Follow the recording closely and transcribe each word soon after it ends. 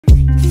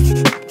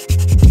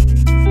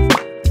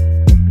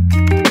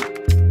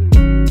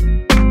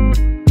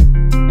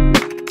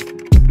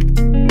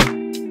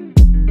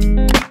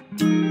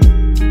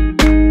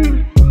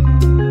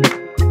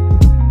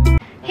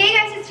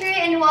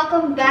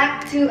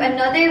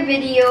another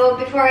video.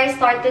 Before I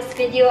start this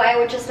video, I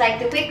would just like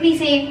to quickly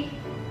say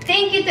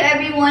thank you to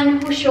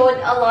everyone who showed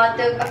a lot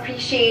of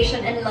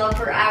appreciation and love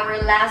for our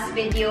last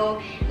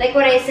video. Like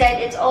what I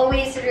said, it's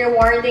always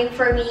rewarding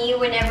for me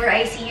whenever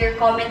I see your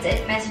comments and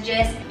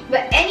messages.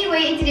 But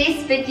anyway, in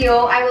today's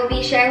video, I will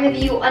be sharing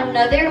with you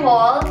another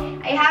haul.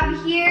 I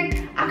have here,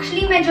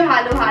 actually medyo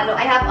halo-halo.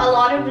 I have a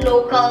lot of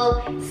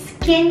local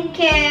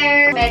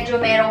skincare, medyo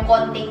merong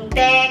konting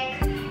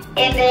tech,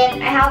 and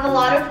then I have a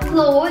lot of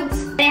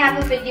clothes. I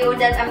have a video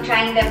that I'm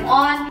trying them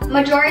on.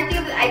 Majority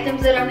of the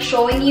items that I'm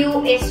showing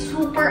you is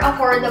super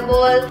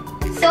affordable.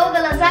 So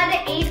the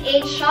Lazada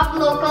 8/8 Shop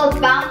Local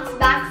Bounce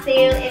Back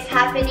Sale is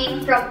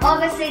happening from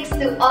August 6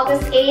 to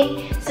August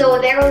 8. So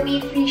there will be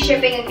free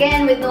shipping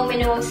again with no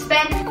minimum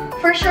spend.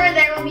 For sure,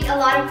 there will be a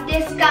lot of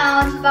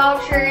discounts,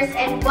 vouchers,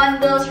 and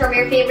bundles from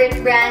your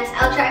favorite brands.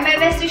 I'll try my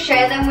best to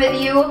share them with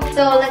you.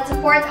 So let's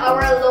support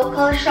our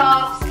local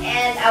shops,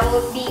 and I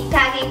will be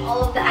tagging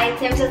all of the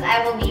items that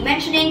I will be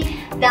mentioning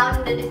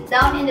down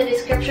in the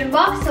description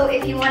box. So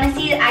if you want to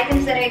see the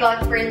items that I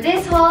got for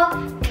this haul,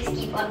 please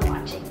keep on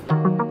watching.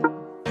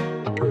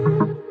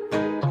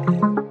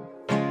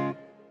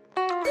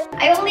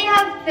 I only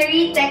have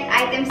 3 tech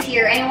items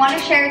here, and I want to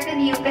share it with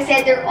you because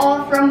they're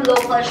all from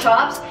local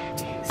shops.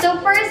 So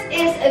first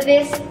is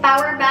this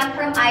power bank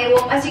from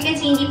iWalk. As you can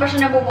see, hindi pa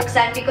siya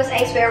nabubuksan because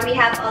I swear we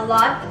have a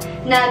lot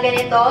na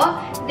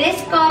ganito. This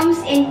comes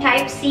in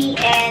Type-C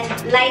and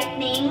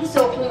Lightning.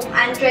 So kung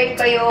Android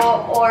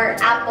kayo or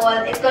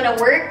Apple, it's gonna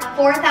work.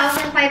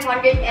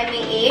 4,500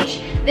 mAh.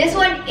 This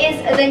one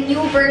is the new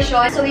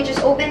version. So we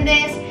just open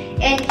this,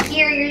 and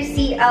here you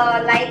see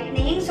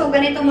Lightning. So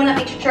ganito mo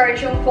lang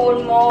i-charge yung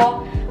phone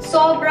mo.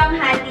 Sobrang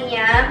handy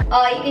niya.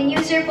 You can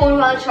use your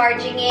phone while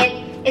charging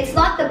it. It's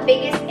not the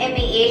biggest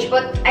mAh,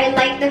 but I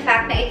like the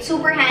fact that it's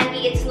super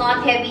handy, it's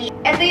not heavy.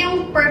 Ito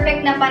yung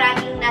perfect na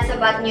parating nasa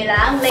bag nyo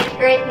lang. Like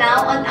right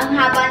now, ang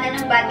haba na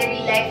ng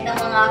battery life ng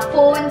mga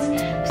phones.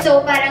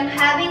 So parang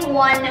having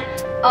one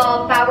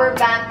power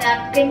bank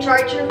na can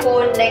charge your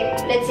phone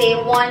like, let's say,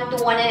 1 to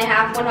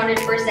 1.5,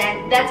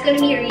 100%. That's gonna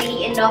be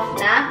really enough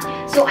na.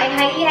 So I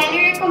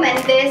highly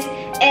recommend this.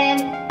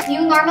 And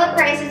yung normal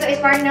prices is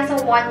parang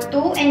nasa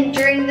 1.2, and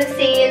during the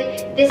sale,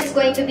 this is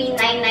going to be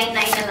 999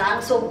 na lang.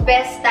 So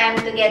best time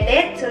to get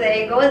it. So there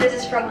you go. This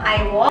is from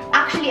iWalk.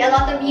 Actually, a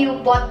lot of you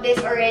bought this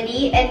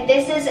already, and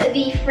this is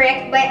the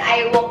Freck by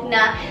iWalk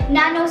na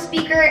nano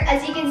speaker.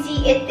 As you can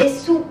see, it is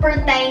super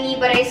tiny,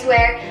 but I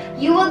swear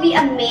you will be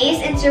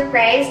amazed and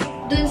surprised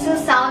dun sa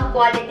sound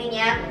quality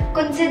niya,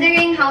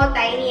 considering how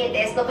tiny it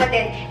is. Look at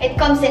it. It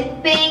comes in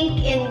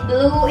pink, in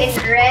blue, in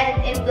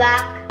red, in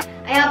black.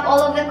 I have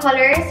all of the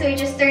colors, so you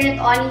just turn it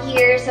on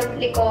here sa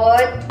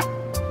likod.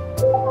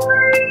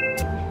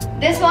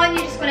 This one,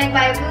 you just connect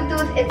via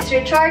Bluetooth. It's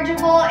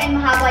rechargeable and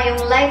mahaba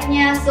yung life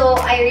niya,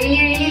 so I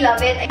really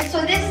love it.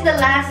 So this is the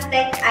last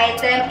tech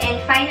item,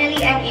 and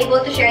finally, I'm able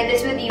to share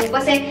this with you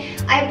kasi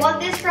I bought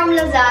this from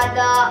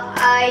Lazada,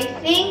 I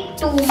think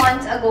 2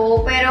 months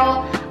ago,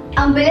 pero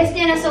ang bilis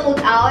niya na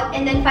sold out,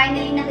 and then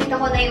finally nakita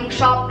ko na yung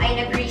shop ay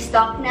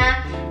nag-restock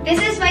na. This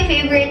is my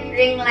favorite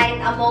ring light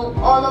among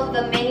all of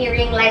the many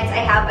ring lights I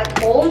have at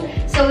home.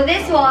 So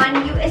this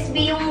one,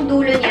 USB yung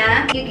dulo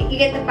niya. You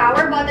get the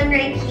power button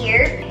right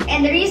here.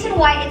 And the reason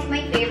why it's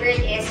my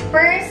favorite is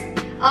first,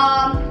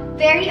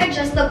 very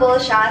adjustable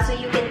siya. So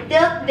you can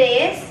tilt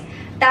this.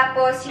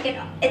 Tapos,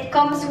 it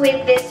comes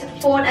with this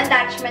phone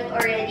attachment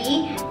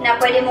already na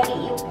pwede mong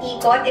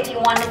i-ikot if you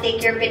want to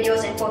take your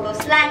videos and photos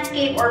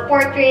landscape or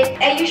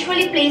portrait. I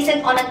usually place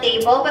it on a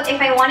table, but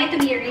if I want it to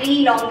be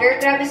really longer,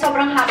 grabe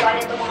sobrang haba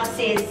nito mga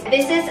sis.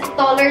 This is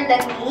taller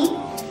than me.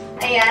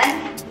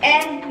 Ayan.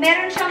 And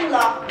meron siyang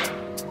lock.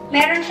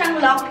 Meron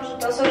siyang lock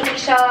dito, so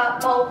hindi siya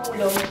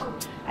mahuhulog.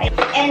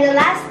 And the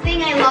last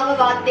thing I love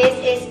about this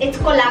is it's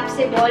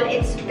collapsible.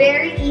 It's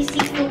very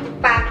easy to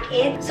pack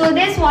it. So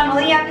this one,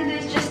 all you have to do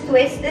is just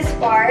twist this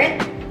part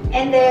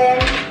and then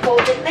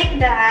fold it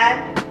like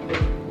that.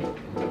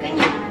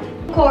 Ganyan.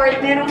 Cord,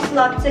 merong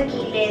slot sa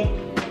gilid.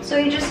 So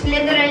you just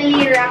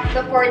literally wrap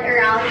the cord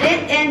around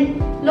it,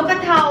 and look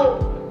at how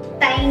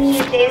tiny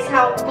it is,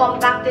 how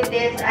compact it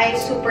is. I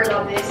super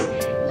love this.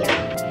 Yeah.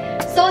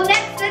 So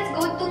next, let's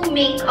go to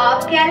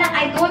makeup. Kaya lang,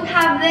 I don't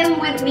have them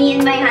with me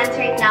in my hands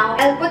right now.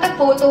 I'll put a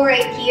photo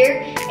right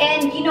here.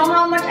 And you know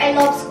how much I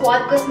love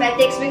Squad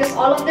Cosmetics because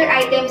all of their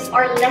items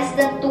are less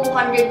than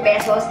 200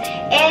 pesos.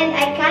 And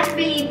I can't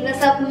believe na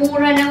sa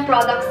mura ng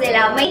products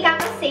nila, may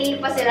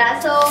kaka-sale pa sila.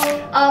 So,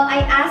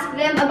 I asked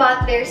them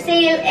about their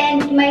sale,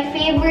 and my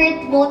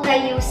favorite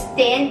multi-use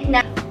tint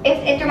na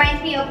it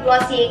reminds me of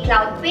Glossier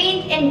Cloud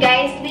Paint. And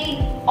guys,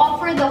 they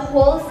offer the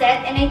whole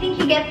set, and I think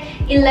you get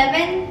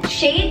 11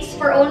 shades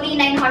for only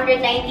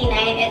 999,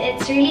 and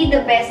it's really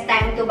the best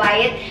time to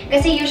buy it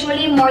kasi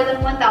usually more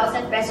than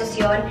 1,000 pesos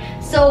yon.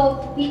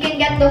 So you can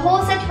get the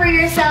whole set for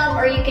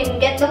yourself, or you can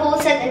get the whole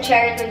set and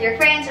share it with your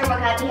friends or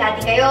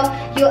maghati-hati kayo,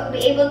 you'll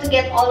be able to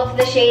get all of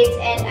the shades,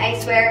 and I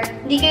swear,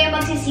 hindi kayo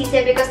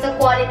magsisisi because the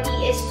quality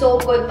is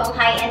so good, pang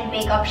high-end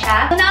makeup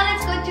siya. So now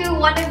let's go to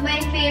one of my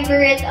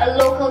favorite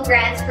local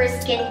brands for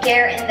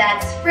skincare, and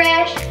that's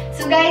Fresh.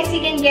 So guys,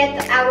 you can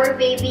get our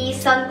baby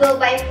Sunglow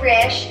by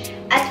Fresh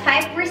at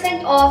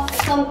 5% off.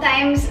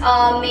 Sometimes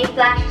may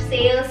flash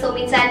sale, so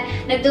minsan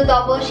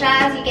nagdo-double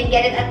siya, so you can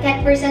get it at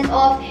 10%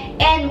 off.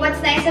 And what's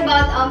nice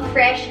about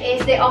Fresh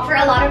is they offer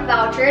a lot of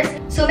vouchers,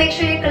 so make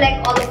sure you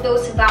collect all of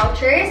those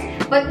vouchers.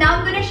 But now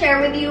I'm gonna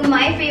share with you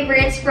my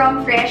favorites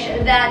from Fresh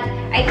that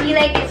I feel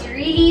like it's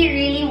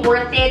really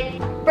worth it.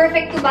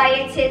 Perfect to buy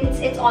it since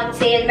it's on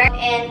sale.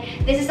 And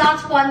this is not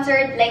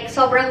sponsored, like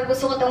sobrang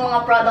gusto ko tong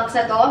mga products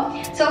na to.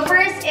 So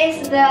first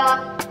is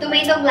the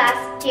Tomato Glass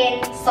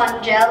Skin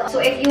Sun Gel. So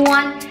if you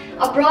want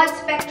a broad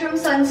spectrum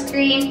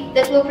sunscreen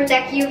that will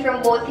protect you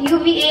from both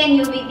UVA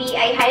and UVB,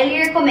 I highly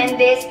recommend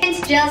this.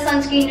 Since gel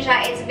sunscreen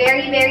siya, it's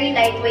very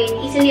lightweight,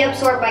 easily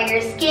absorbed by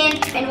your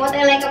skin. And what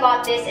I like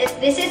about this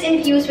is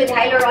infused with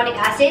hyaluronic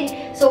acid,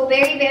 so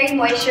very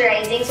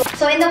moisturizing.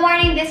 So in the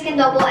morning, this can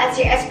double as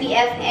your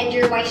SPF and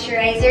your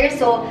moisturizer.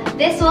 So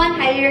this one,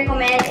 highly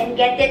recommend and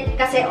get it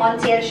kasi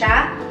on sale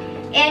siya.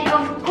 And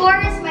of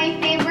course, my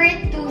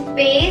favorite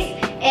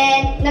toothpaste.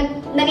 And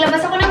naglabas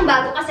ako ng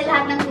bago kasi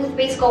lahat ng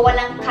toothpaste ko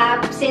walang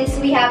cap since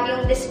we have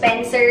yung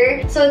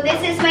dispenser. So this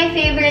is my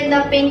favorite,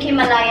 the Pink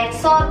Himalayan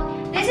Salt.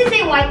 This is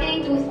a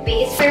whitening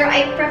toothpaste, pero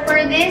I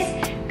prefer this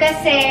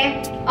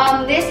kasi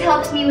this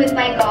helps me with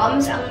my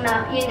gums.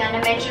 Yun nga,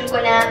 na-mention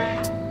ko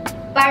na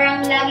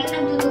parang laging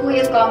nagdudugo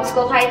yung gums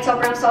ko kahit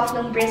sobrang soft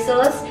ng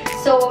bristles.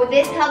 So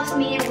this helps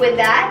me with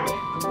that.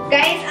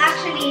 Guys,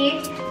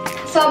 actually,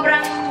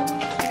 sobrang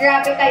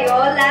grabe kayo.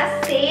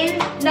 Last sale,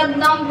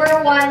 nag-number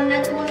 1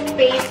 na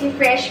toothpaste si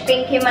Fresh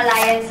Pink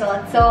Himalayan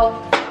Salt. So,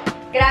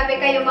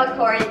 grabe kayo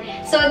mag-hoard.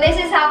 So, this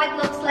is how it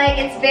looks like.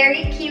 It's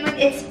very cute.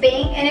 It's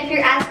pink. And if you're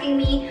asking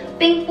me,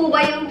 pink po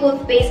ba yung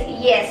toothpaste?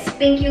 Yes,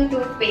 pink yung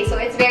toothpaste. So,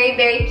 it's very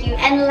cute.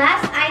 And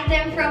last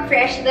item from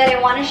Fresh that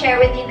I want to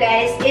share with you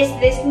guys is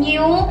this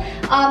new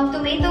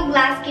Tomato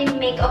Glass Skin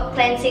Makeup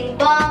Cleansing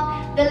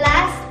Balm. The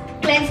last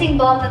cleansing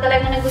balm na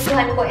talaga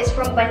nagustuhan ko is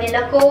from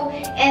Vanilla Co.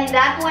 And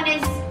that one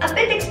is a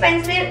bit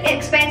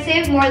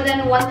expensive, more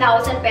than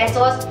 1,000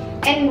 pesos.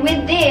 And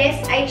with this,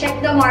 I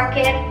checked the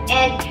market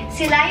and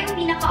sila yung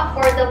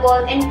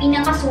pinaka-affordable and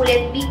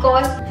pinaka-sulit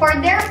because for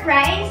their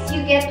price,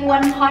 you get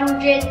 100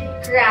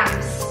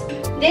 grams.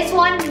 This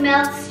one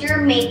melts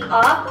your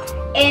makeup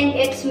and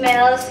it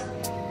smells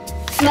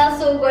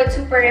so good,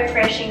 super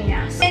refreshing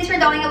niya. Since we're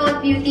talking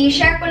about beauty,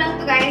 share ko lang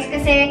to guys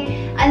kasi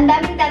ang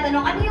daming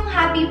tatanong, ano yung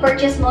happy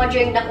purchase mo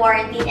during the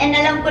quarantine? And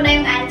alam ko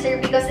na yung answer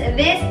because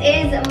this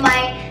is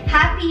my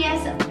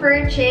happiest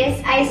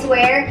purchase, I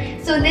swear.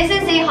 So this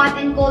is a hot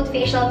and cold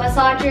facial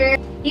massager.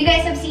 You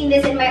guys have seen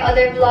this in my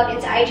other vlog,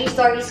 it's IG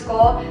stories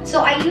ko.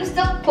 So I use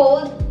the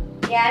cold,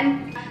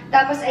 yan.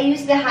 Tapos I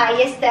use the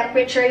highest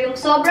temperature, yung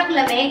sobrang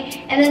lamig.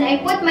 And then I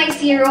put my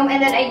serum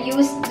and then I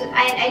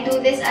do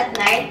this at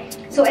night.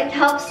 So it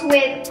helps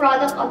with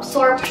product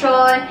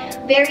absorption,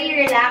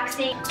 very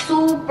relaxing,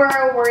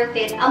 super worth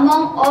it.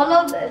 Among all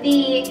of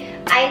the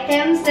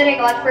items that I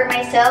got for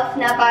myself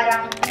na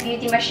parang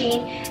beauty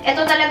machine,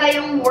 ito talaga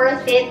yung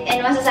worth it and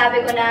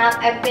masasabi ko na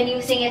I've been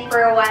using it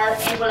for a while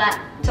and wala,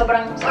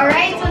 sobrang.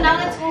 Alright, so now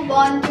let's move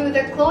on to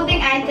the clothing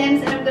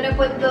items and I'm gonna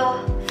put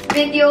the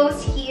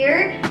videos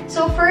here.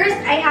 So first,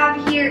 I have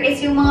here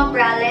is yung mga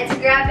bralettes.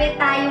 Grabe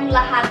tayong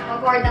lahat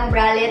mag-hoard ng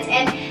bralettes.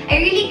 And I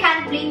really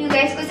can't blame you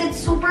guys because it's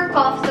super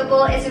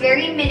comfortable. It's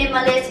very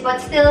minimalist,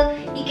 but still,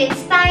 you can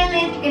style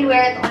it. You can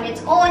wear it on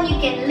its own. You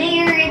can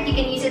layer it. You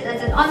can use it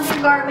as an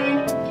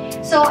undergarment.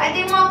 So,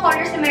 ito yung mga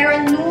colors na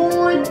meron.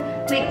 Nude,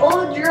 may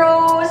old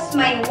rose,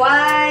 may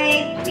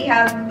white, we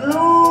have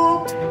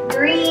blue,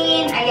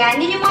 green.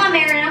 Ayan, yun yung mga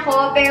meron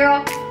ako.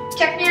 Pero,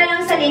 check nyo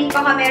lang sa link,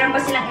 baka meron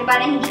pa silang iba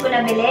na hindi ko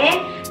nabili.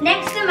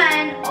 Next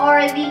naman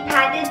are the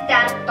padded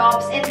tank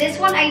tops. And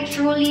this one I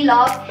truly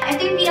love.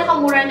 Ito yung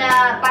pinakamura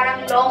na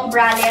parang long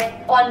bralette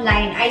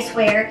online, I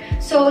swear.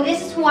 So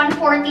this is $149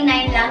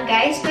 lang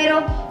guys.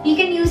 Pero you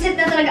can use it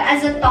na talaga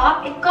as a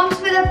top. It comes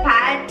with a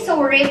pad.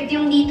 So ribbed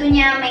yung dito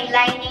niya, may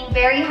lining.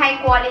 Very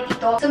high quality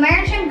to. So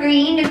meron siyang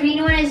green. The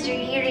green one is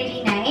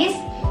really nice.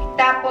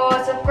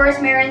 Tapos of course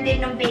meron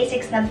din ng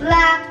basics na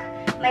black.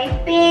 May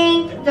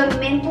pink. The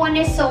mint one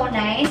is so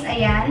nice.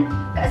 Ayan.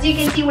 As you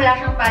can see, wala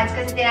siyang pads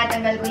kasi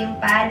tinatanggal ko yung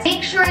pads.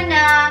 Make sure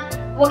na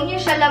huwag niyo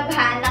siya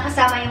labhan na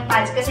kasama yung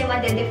pads kasi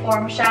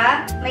made-deform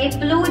siya. May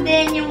blue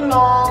din yung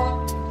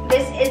long.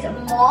 This is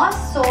moss.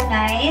 So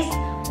nice.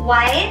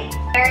 White.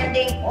 Meron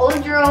ding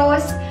old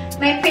rose.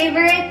 My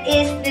favorite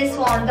is this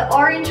one. The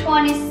orange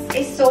one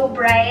is so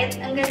bright.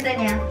 Ang ganda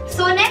niya.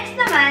 So next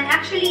naman,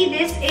 actually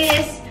this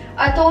is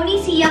Tony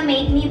Sia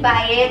made me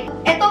buy it.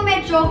 Ito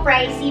medyo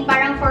pricey,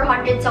 parang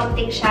 400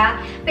 something siya.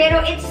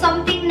 Pero it's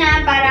something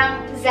na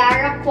parang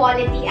Zara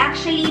quality.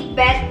 Actually,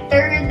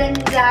 better than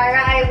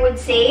Zara, I would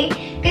say.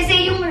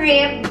 Kasi yung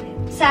rib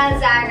sa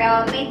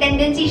Zara, may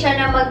tendency siya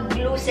na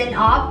mag-loosen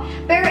up.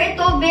 Pero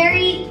ito,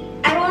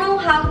 I don't know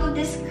how to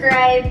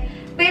describe.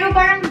 Pero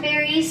parang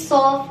very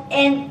soft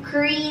and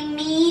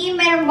creamy.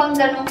 Meron bang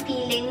ganong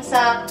feeling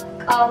sa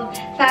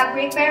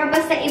fabric? Pero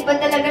basta iba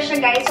talaga siya,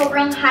 guys.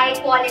 Sobrang high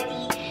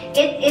quality.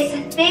 It is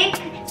thick.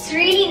 It's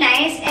really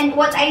nice. And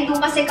what I do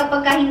kasi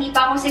kapag hindi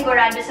pa ako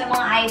sigurado sa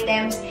mga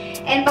items,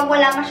 and pag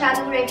wala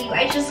masyadong review,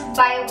 I just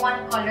buy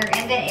one color.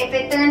 And then if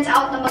it turns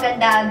out na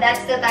maganda,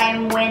 that's the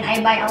time when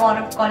I buy a lot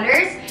of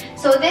colors.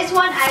 So this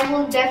one, I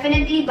will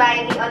definitely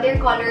buy the other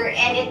color,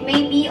 and it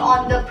may be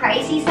on the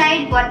pricey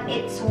side, but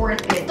it's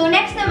worth it. So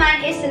next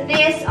naman is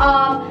this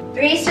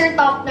racer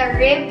top na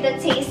rib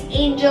that says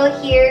Angel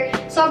here.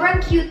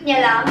 Sobrang cute niya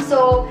lang.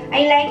 So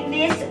I like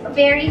this.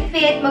 Very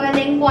fit.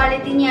 Maganda yung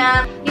quality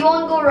niya. You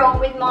won't go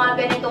wrong with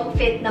mga ganitong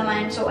fit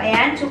naman. So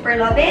ayan,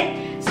 super love it.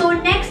 So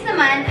next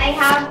naman, I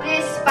have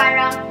this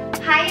parang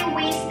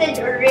high-waisted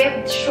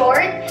ribbed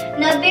short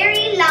na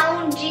very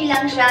loungy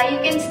lang siya. You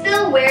can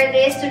still wear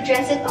this to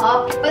dress it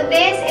up, but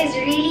this is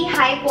really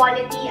high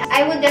quality.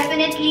 I would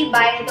definitely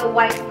buy the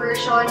white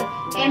version.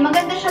 And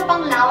maganda siya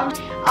pang lounge.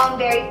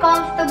 Very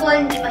comfortable,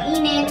 hindi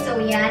mainit. So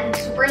yan,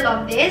 super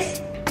love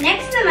this.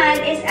 Next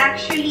naman is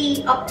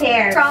actually a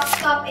pair. Crop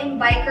top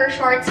and biker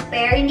shorts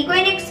pair. Hindi ko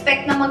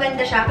in-expect na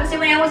maganda siya. Kasi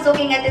when I was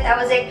looking at it, I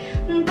was like,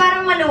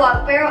 parang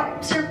maluwag. Pero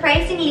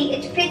surprisingly,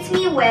 it fits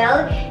me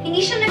well. Hindi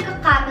siya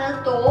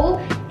nagka-camel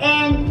toe.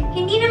 And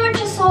hindi naman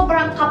siya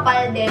sobrang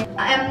kapal din.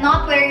 I'm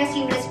not wearing a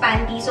seamless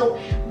panty. So,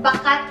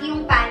 bakat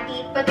yung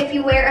panty. But if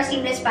you wear a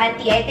seamless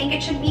panty, I think it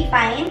should be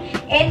fine.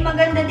 And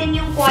maganda din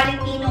yung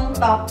quality ng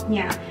top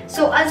niya.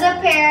 So, as a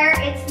pair,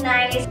 it's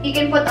nice. You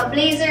can put a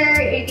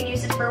blazer. You can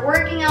use it for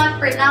working out,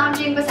 for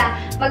lounging. Basta,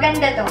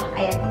 maganda to.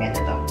 Ayan,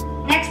 maganda to.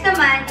 Next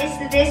naman is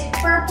this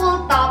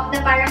purple top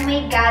na parang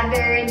may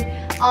gathered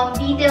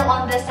detail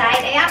on the side.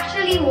 I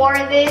actually wore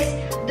this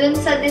dun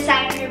sa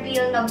design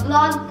reveal na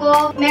vlog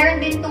ko.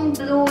 Meron din tong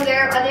blue.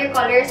 There are other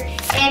colors.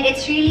 And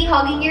it's really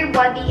hugging your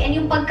body. And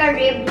yung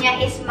pagka-rib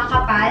niya is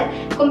makapal.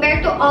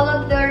 Compared to all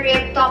of the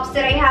rib tops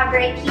that I have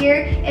right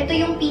here, ito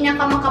yung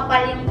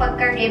pinaka-makapal yung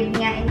pagka-rib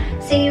niya.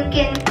 So you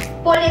can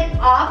pull it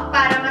up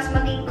para mas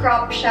maging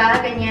crop siya.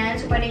 Ganyan.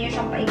 So pwede nyo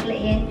siyang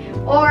paiklain.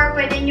 Or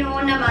pwede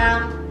nyo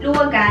namang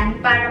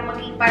luwagan para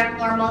maging parang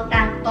normal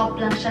tank top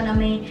lang siya na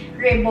may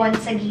ribbon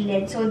sa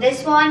gilid. So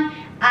this one,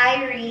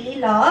 I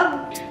really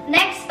love.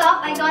 Next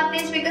top, I got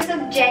this because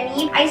of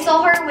Jenny. I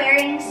saw her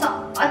wearing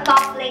a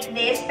top like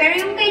this. Pero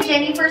yung kay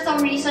Jenny, for some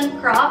reason,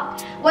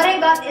 crop. What I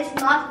got is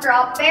not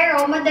crop.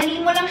 Pero madali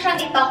mo lang siyang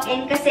i-tuck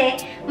in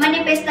kasi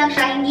manipis lang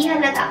siya. Hindi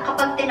halata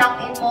kapag tinock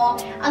in mo.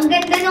 Ang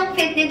ganda ng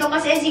fit nito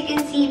kasi as you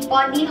can see,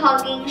 body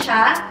hugging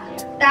siya.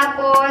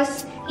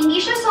 Tapos, hindi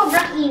siya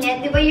sobrang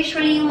init. Diba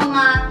usually yung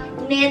mga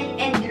knit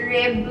and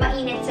rib,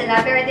 mainit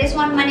sila. Pero this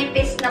one,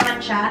 manipis naman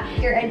siya.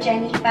 If you're a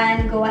Jenny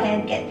fan, go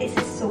ahead, get this.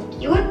 It's so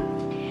cute.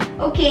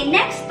 Okay,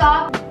 next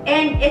top.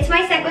 And it's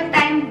my second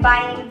time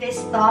buying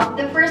this top.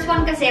 The first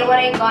one kasi,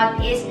 what I got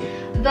is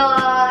the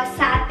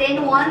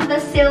satin one, the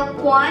silk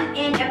one.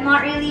 And I'm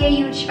not really a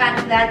huge fan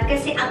of that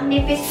kasi ang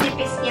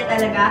nipis-nipis niya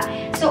talaga.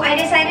 So I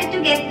decided to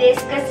get this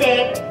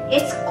kasi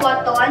it's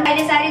cotton. I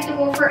decided to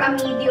go for a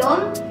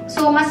medium.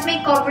 So mas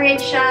may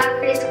coverage siya,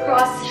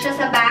 crisscross siya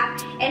sa back.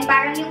 And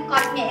parang yung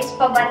cut niya is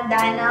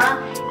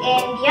pabandana.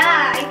 And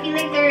yeah, I feel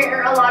like there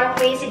are a lot of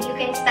ways that you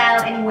can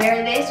style and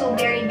wear this. So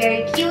very,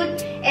 very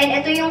cute. And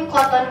ito yung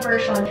cotton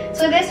version.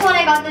 So this one,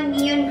 I got the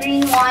neon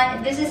green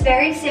one. This is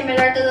very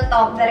similar to the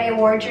top that I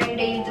wore during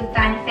the YouTube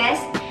Fan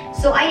Fest.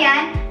 So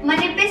ayan,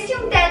 manipis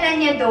yung tela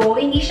niya though.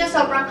 Hindi siya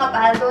sobrang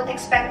kapal. Don't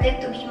expect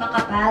it to be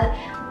makapal.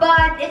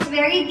 But it's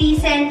very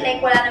decent. Like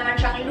wala naman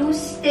siyang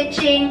loose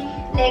stitching.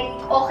 Like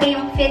okay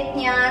yung fit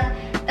niya.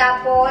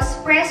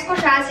 Tapos, press ko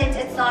siya since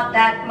it's not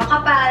that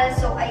makapal.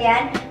 So,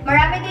 ayan.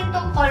 Marami din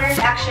tong colors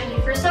actually.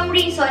 For some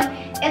reason,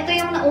 ito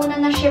yung nauna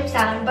na ship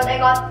sa akin. But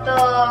I got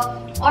the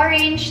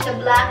orange, the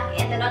black,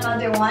 and then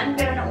another one.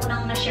 Pero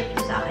naunang na-ship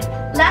to sa akin.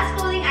 Last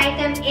clothing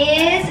item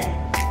is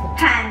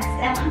pants.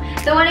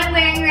 The one I'm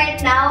wearing right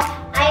now.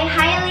 I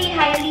highly,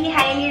 highly,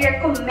 highly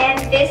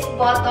recommend this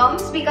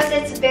bottoms because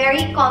it's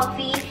very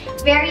comfy.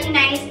 Very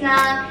nice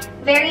na.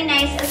 Very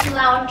nice as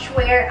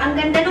loungewear. Ang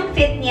ganda ng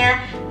fit niya.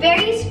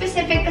 Very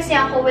specific kasi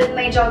ako with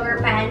my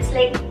jogger pants.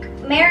 Like,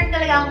 meron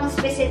talaga akong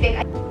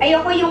specific.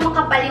 Ayoko yung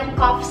makapal yung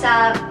cuff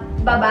sa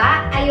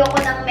baba. Ayoko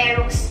nang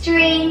merong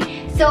string.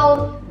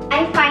 So,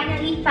 I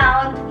finally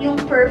found yung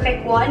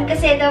perfect one.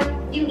 Kasi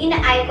yung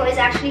ina-eye ko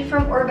is actually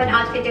from Urban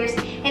Outfitters.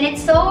 And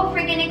it's so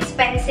freaking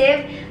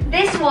expensive.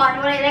 This one,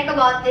 what I like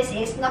about this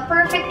is na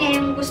perfect niya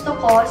yung gusto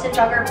ko sa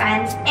jogger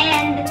pants.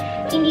 And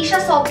hindi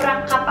siya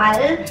sobrang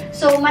kapal.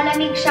 So,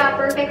 malamig siya.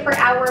 Perfect for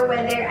our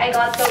weather. I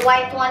got the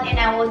white one and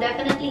I will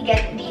definitely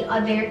get the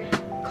other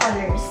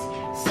colors.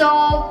 So,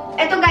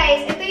 eto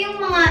guys, ito yung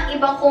mga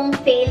iba kong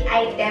fail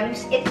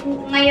items.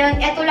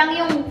 Ngayon, eto lang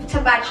yung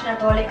sa batch na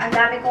to. Like, ang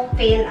dami kong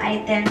fail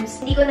items.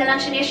 Hindi ko na lang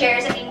siya share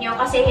sa inyo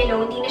kasi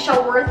hello, hindi na siya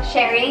worth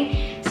sharing.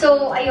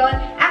 So, ayun.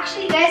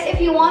 Actually guys, if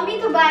you want me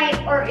to buy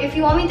or if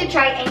you want me to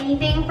try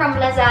anything from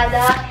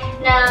Lazada,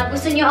 na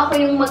gusto nyo ako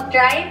yung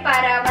mag-try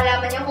para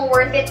malaman nyo kung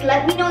worth it,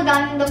 let me know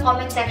down in the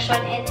comment section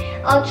and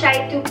I'll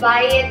try to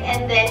buy it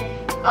and then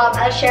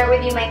I'll share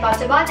with you my thoughts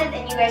about it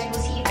and you guys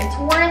will see if it's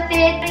worth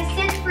it. That's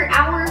it for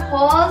our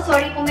haul.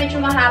 Sorry kung medyo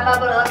mahaba,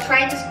 but I'll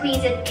try to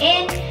squeeze it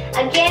in.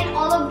 Again,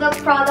 all of the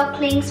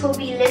product links will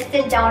be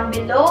listed down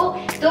below.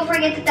 Don't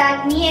forget to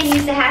tag me and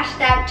use the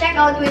hashtag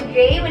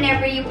 #checkoutwithRei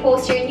whenever you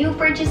post your new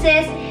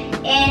purchases.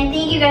 And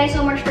thank you guys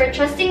so much for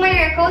trusting my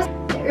recos.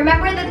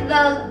 Remember that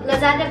the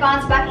Lazada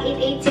Bounce Back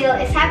 8/8 sale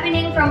is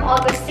happening from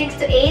August 6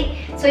 to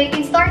 8. So you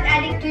can start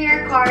adding to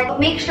your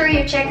cart. Make sure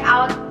you check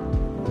out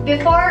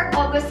before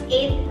August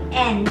 8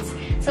 ends.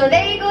 So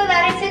there you go.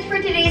 That is it for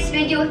today's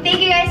video.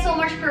 Thank you guys so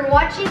much for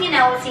watching and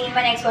I will see you in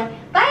my next one.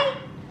 Bye!